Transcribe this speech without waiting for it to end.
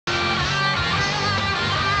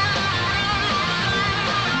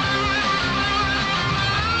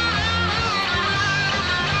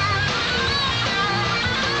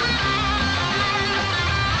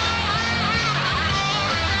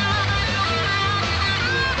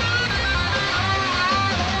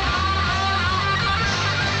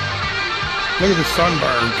Look at the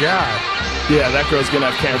sunburn. God. Yeah, that girl's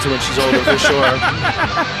gonna have cancer when she's older for sure.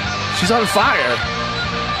 She's on fire.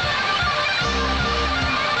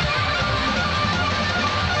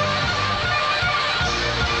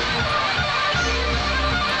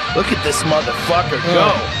 Look at this motherfucker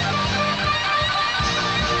go.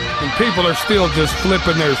 And people are still just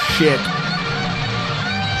flipping their shit.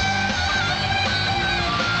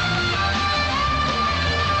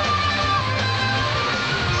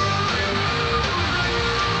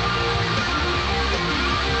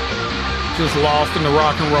 Just lost in the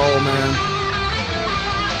rock and roll, man.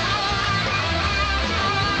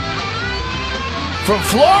 From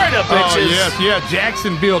Florida, bitches. Oh, yes, yeah,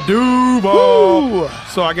 Jacksonville, Duval.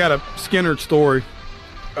 So I got a Skynyrd story.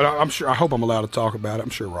 I'm sure. I hope I'm allowed to talk about it. I'm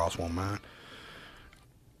sure Ross won't mind.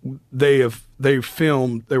 They were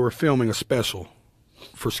filming a special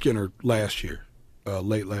for Skynyrd last year,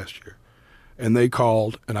 late last year, and they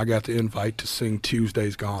called, and I got the invite to sing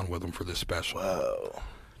 "Tuesday's Gone" with them for this special. Whoa.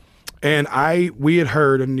 And we had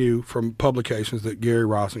heard and knew from publications that Gary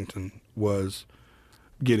Rossington was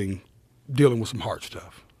dealing with some heart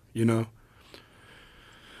stuff, you know?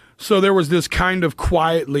 So there was this kind of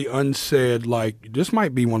quietly unsaid, like, this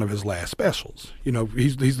might be one of his last specials. You know,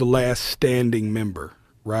 he's the last standing member,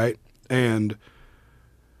 right? And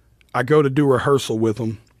I go to do rehearsal with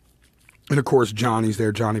him. And, of course, Johnny's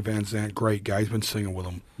there. Johnny Van Zant, great guy. He's been singing with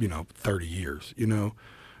him, 30 years,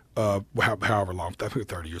 however long, I think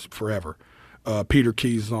 30 years, forever. Peter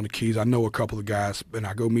Keys is on the keys. I know a couple of guys, and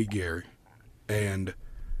I go meet Gary. And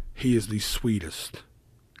he is the sweetest,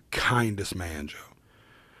 kindest man, Joe.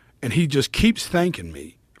 And he just keeps thanking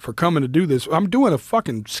me for coming to do this. I'm doing a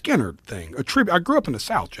fucking Skynyrd thing, a tribute. I grew up in the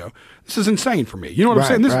South, Joe. This is insane for me. You know what I'm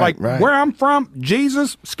saying? This is like where I'm from,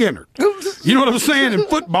 Jesus, Skynyrd. You know what I'm saying? In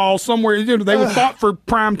football somewhere, they were thought for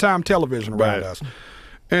primetime television around us.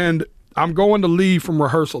 And I'm going to leave from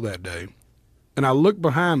rehearsal that day, and I look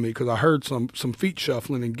behind me because I heard some feet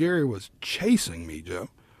shuffling, and Gary was chasing me, Joe,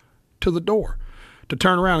 to the door to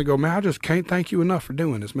turn around and go, man, I just can't thank you enough for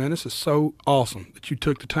doing this, man. This is so awesome that you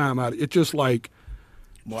took the time out. It's just like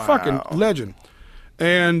fucking legend.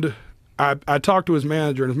 And I talked to his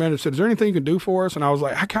manager, and his manager said, is there anything you can do for us? And I was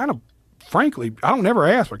like, frankly, I don't never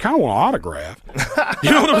ask, but I kind of want an autograph.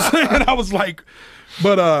 You know what I'm saying? I was like,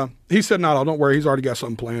 but he said, no, don't worry. He's already got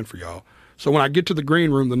something planned for y'all. So when I get to the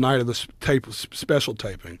green room the night of the special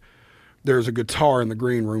taping, there's a guitar in the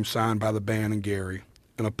green room signed by the band and Gary,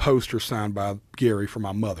 and a poster signed by Gary for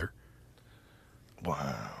my mother.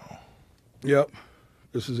 Wow. Yep.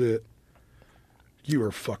 This is it. You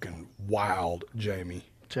are fucking wild, Jamie.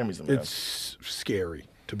 Jamie's the man. It's scary,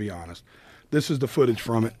 to be honest. This is the footage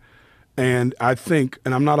from it. And I think,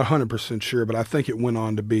 and I'm not 100% sure, but I think it went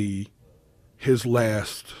on to be his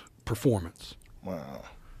last performance. Wow.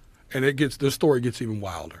 And this story gets even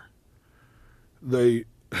wilder. I don't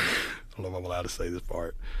know if I'm allowed to say this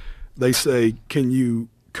part. They say, can you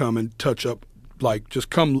come and touch up, like just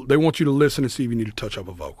come, they want you to listen and see if you need to touch up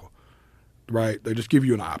a vocal, right? They just give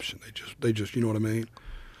you an option. They just, you know what I mean?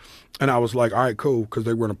 And I was like, all right, cool, because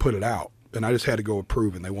they were going to put it out. And I just had to go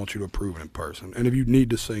approve it, and they want you to approve it in person. And if you need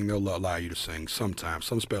to sing, they'll allow you to sing sometimes.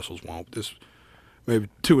 Some specials won't. This, maybe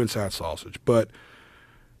 2 Inside Sausage. But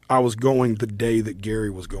I was going the day that Gary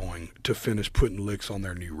was going to finish putting licks on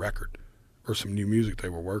their new record or some new music they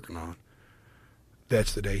were working on.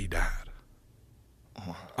 That's the day he died.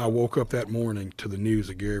 I woke up that morning to the news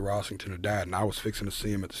that Gary Rossington had died, and I was fixing to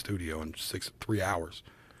see him at the studio in 3 hours.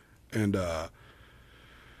 And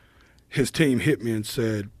his team hit me and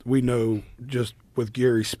said, we know just with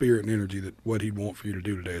Gary's spirit and energy that what he'd want for you to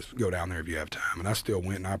do today is go down there if you have time. And I still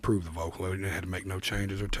went and I approved the vocal. I didn't have to make no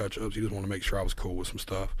changes or touch-ups. He just wanted to make sure I was cool with some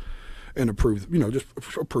stuff and approve, just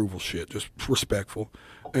approval shit, just respectful.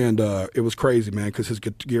 And it was crazy, man, because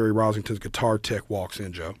Gary Rossington's guitar tech walks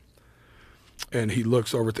in, Joe. And he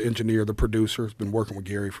looks over at the engineer, the producer, who's been working with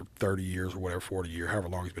Gary for 30 years or whatever, 40 years, however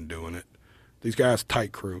long he's been doing it. These guys,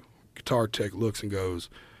 tight crew. Guitar tech looks and goes,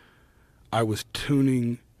 I was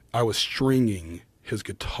stringing his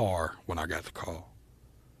guitar when I got the call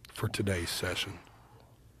for today's session.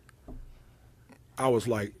 I was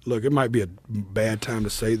like, look, it might be a bad time to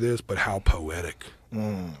say this, but how poetic.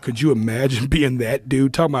 Could you imagine being that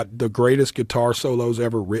dude, talking about the greatest guitar solos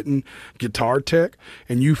ever written, guitar tech,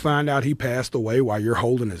 and you find out he passed away while you're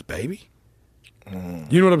holding his baby?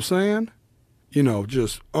 You know what I'm saying?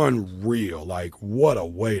 Just unreal. Like, what a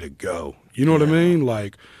way to go. You know what I mean?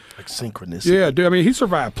 Like synchronicity. Yeah, dude. I mean, he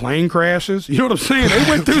survived plane crashes. You know what I'm saying? They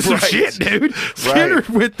went through some shit, dude. Skynyrd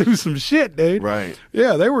went through some shit, dude. Right.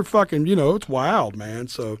 Yeah, they were fucking, it's wild, man.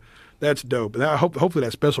 So that's dope. And hopefully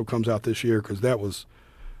that special comes out this year because that was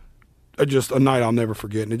just a night I'll never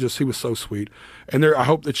forget. And he was so sweet. And I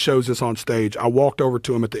hope that shows this on stage. I walked over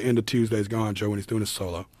to him at the end of Tuesday's Gone, Joe, when he's doing his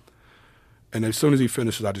solo. And as soon as he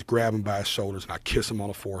finishes, I just grab him by his shoulders and I kiss him on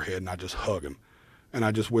the forehead and I just hug him. And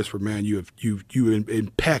I just whisper, man, you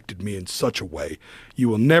impacted me in such a way. You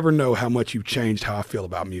will never know how much you've changed how I feel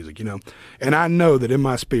about music, you know. And I know that in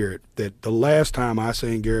my spirit that the last time I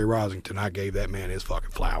seen Gary Rosington, I gave that man his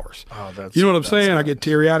fucking flowers. Oh, that's, you know what I'm saying? Nice. I get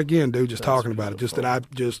teary-eyed again, dude, just talking about it. Just that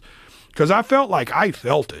because I felt like I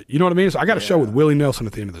felt it. You know what I mean? So I got a show with Willie Nelson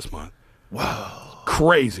at the end of this month. Wow.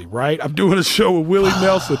 Crazy, right? I'm doing a show with Willie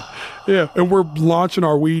Nelson. Yeah, and we're launching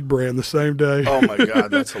our weed brand the same day. Oh, my God,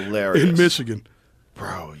 that's hilarious. In Michigan.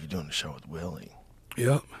 Bro, you're doing a show with Willie.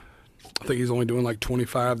 Yep. I think he's only doing like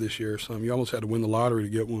 25 this year or something. You almost had to win the lottery to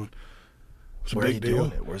get one. It's a Where are you big deal.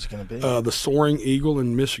 doing it? Where's it going to be? The Soaring Eagle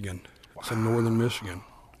in Michigan. It's in northern Michigan.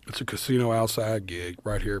 It's a casino outside gig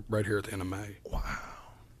right here at the end of May. Wow.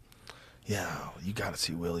 Yeah, you got to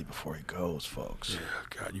see Willie before he goes, folks. Yeah,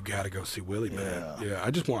 God, you got to go see Willie, man. Yeah,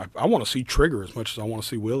 I want to see Trigger as much as I want to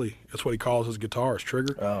see Willie. That's what he calls his guitar, is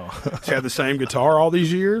Trigger. Oh. He's had the same guitar all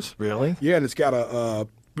these years. Really? Yeah, and it's got a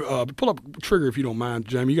pull up Trigger if you don't mind,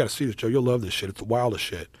 Jamie. You got to see this, Joe. You'll love this shit. It's the wildest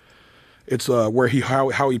shit. It's where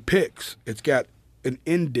how he picks. It's got an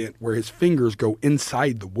indent where his fingers go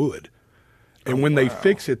inside the wood, and when they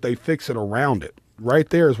fix it around it. Right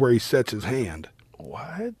there is where he sets his hand.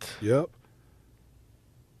 What? Yep.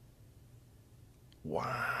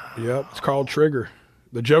 Wow. Yep. It's called Trigger.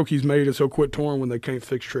 The joke he's made is he'll quit touring when they can't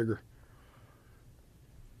fix Trigger.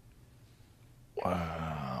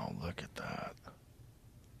 Wow. Look at that.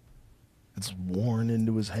 It's worn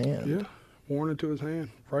into his hand. Yeah. Worn into his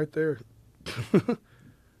hand. Right there. Because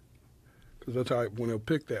that's how when he'll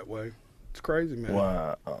pick that way. It's crazy, man.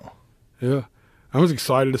 Wow. Yeah. I was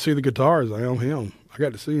excited to see the guitars. I am him. I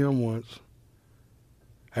got to see him once.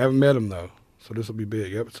 I haven't met him, though. So this will be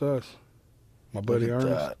big. Yep, it's us. My buddy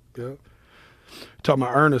Ernest. Yep. Talking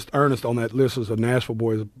about Ernest. Ernest on that list is a Nashville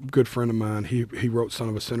boy. He's a good friend of mine. He wrote Son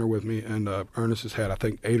of a Sinner with me, and Ernest has had, I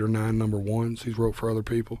think, 8 or 9 number ones he's wrote for other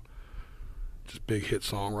people. Just big hit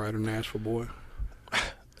songwriter, Nashville boy.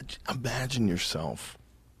 Imagine yourself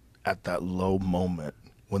at that low moment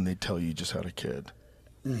when they tell you just had a kid.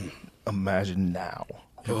 Imagine now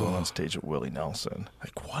you're going on stage with Willie Nelson.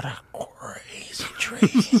 Like, what a crazy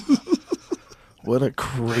dream. What a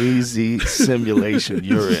crazy simulation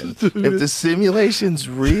you're in. If the simulation's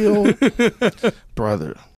real, brother,